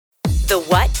The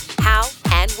what, how,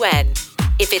 and when.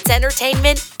 If it's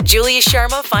entertainment, Julius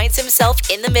Sharma finds himself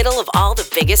in the middle of all the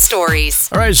biggest stories.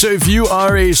 All right, so if you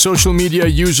are a social media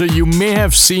user, you may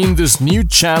have seen this new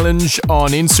challenge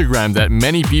on Instagram that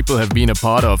many people have been a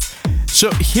part of.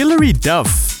 So Hilary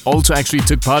Duff also actually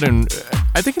took part in,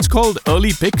 I think it's called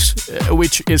Early Pics,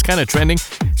 which is kind of trending.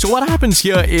 So what happens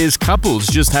here is couples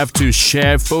just have to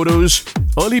share photos,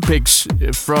 early pics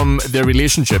from their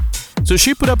relationship. So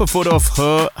she put up a photo of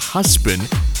her husband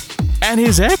and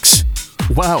his ex.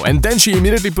 Wow, and then she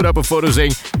immediately put up a photo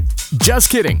saying, just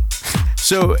kidding.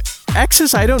 So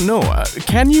exes, I don't know.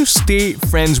 Can you stay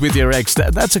friends with your ex?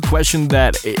 That's a question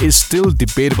that is still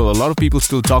debatable. A lot of people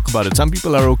still talk about it. Some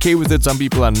people are okay with it, some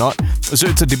people are not. So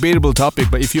it's a debatable topic.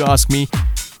 But if you ask me,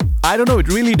 I don't know. It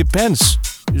really depends.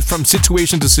 From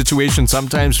situation to situation,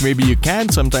 sometimes maybe you can,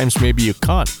 sometimes maybe you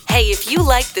can't. Hey, if you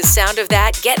like the sound of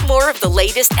that, get more of the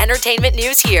latest entertainment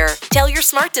news here. Tell your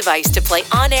smart device to play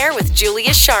On Air with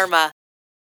Julius Sharma.